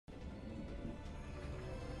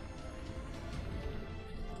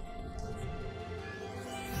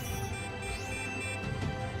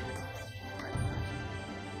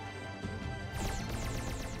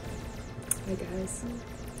Hi guys,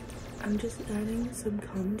 I'm just adding some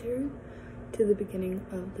commentary to the beginning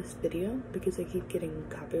of this video because I keep getting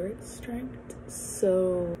copyright striked.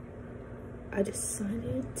 So I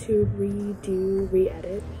decided to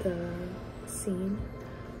re-edit the scene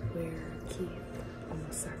where Keith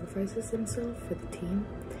almost sacrifices himself for the team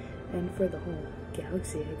and for the whole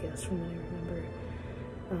galaxy, I guess, from what I remember.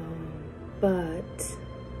 But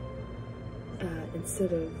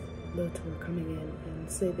instead of Voltron coming in and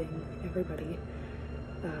saving everybody,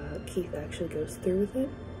 Keith actually goes through with it.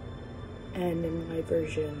 And in my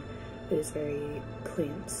version, it is very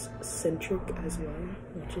Klance-centric as well,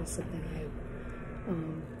 which is something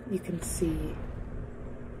you can see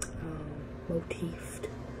motifed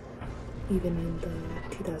even in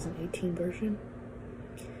the 2018 version.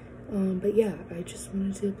 But yeah, I just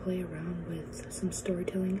wanted to play around with some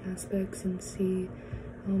storytelling aspects and see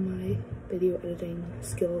how my video editing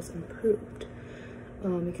skills improved.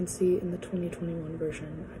 You can see in the 2021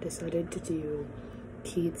 version, I decided to do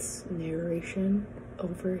Keith's narration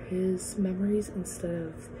over his memories instead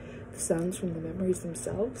of the sounds from the memories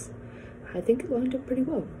themselves. I think it lined up pretty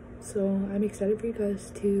well. So I'm excited for you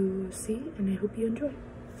guys to see, and I hope you enjoy.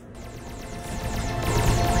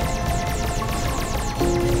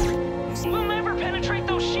 We'll never penetrate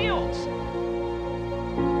those shields!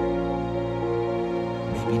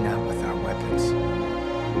 Maybe not with our weapons.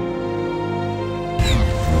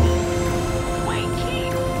 Wait,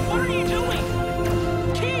 Keith! What are you doing?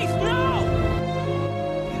 Keith, no!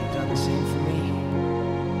 You'd have done the same for me.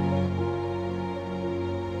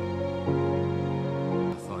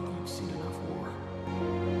 I thought you'd seen enough war.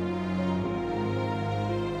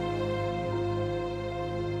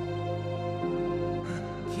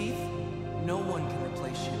 Keith, no one can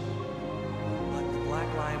replace you. But the Black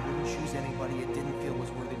Lion wouldn't choose anybody it didn't feel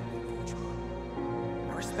was worthy to lead Voltron.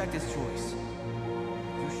 I respect his choice.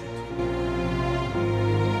 You should too.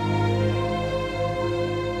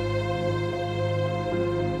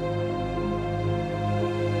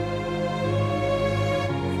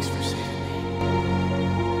 Thanks for saving me.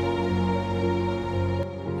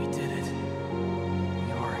 We did it.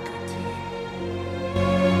 We are a good team.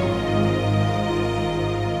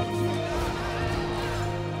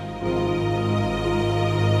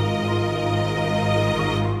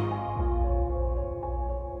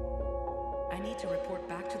 I need to report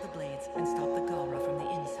back to the Blades and stop the Galra from the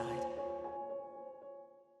inside.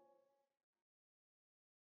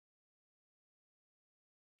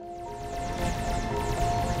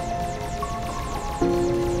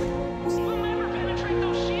 We'll never penetrate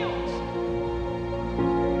those shields!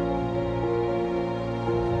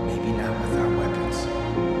 Maybe not with our weapons.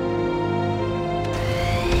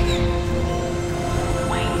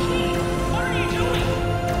 Wait, Keith! What are you doing?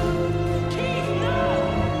 Keith, no!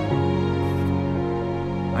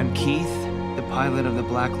 I'm Keith, the pilot of the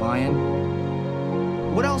Black Lion.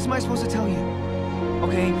 What else am I supposed to tell you?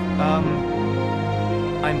 Okay,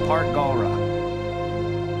 I'm part Galra.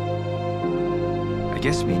 I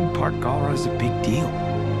guess being part Galra is a big deal.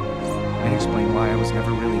 Might explain why I was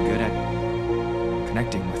never really good at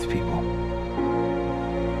connecting with people.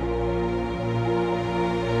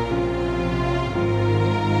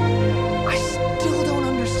 I still don't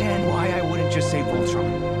understand why I wouldn't just say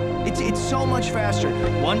Voltron. It's so much faster.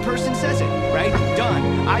 One person says it, right?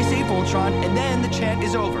 Done. I say Voltron, and then the chant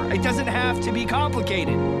is over. It doesn't have to be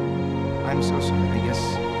complicated. I'm so sorry. I guess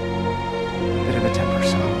a bit of a temper,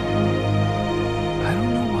 so I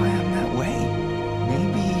don't know why I'm that way.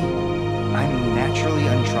 Maybe I'm naturally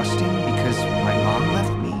untrusting because my mom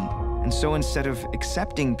left me. And so instead of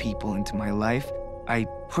accepting people into my life, I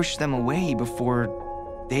push them away before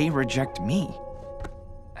they reject me.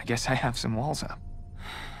 I guess I have some walls up.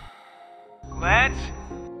 Lance?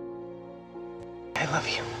 I love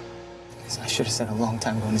you. I should have said a long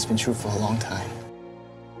time ago, and it's been true for a long time.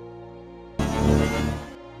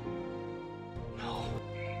 No.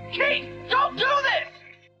 Keith, don't do this!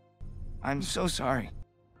 I'm so sorry.